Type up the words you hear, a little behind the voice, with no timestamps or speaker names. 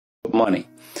money.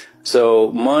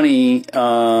 So money,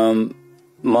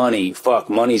 fuck,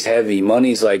 money's heavy.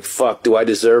 Money's like, fuck, do I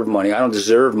deserve money? I don't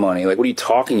deserve money. Like, what are you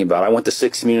talking about? I went to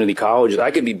 6 community colleges.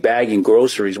 I could be bagging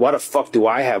groceries. Why the fuck do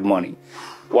I have money?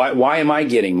 Why am I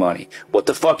getting money? What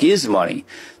the fuck is money?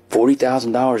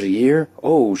 $40,000 a year?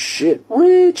 Oh shit,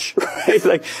 rich, right?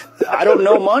 Like, I don't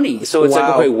know money. So it's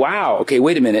like, okay, wow. Okay,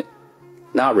 wait a minute.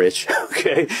 Not rich.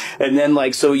 Okay. And then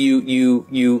like, so you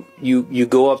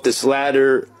go up this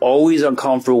ladder, always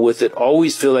uncomfortable with it,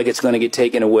 always feel like it's going to get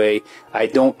taken away. I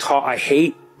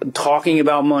hate talking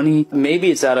about money.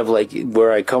 Maybe it's out of like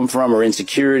where I come from or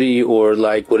insecurity or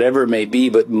like whatever it may be,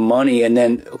 but money. And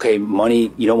then, okay,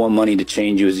 money, you don't want money to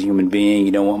change you as a human being.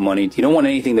 You don't want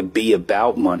anything to be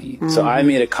about money. So I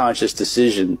made a conscious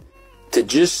decision to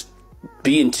just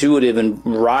be intuitive and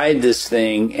ride this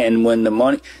thing. And when the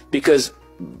money, because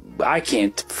I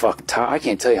can't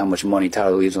tell you how much money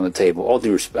Tyler leaves on the table. All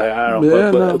due respect, I don't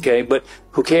know, okay, but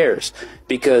who cares?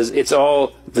 Because it's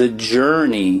all the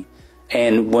journey.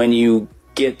 And when you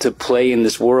get to play in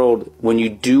this world, when you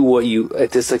do what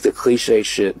it's like the cliche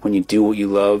shit, when you do what you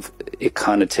love, it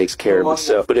kind of takes care of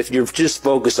itself. But if you're just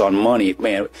focused on money,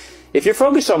 man, if you're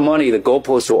focused on money, the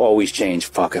goalposts will always change.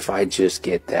 Fuck, if I just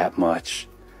get that much,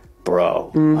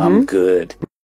 bro, I'm good.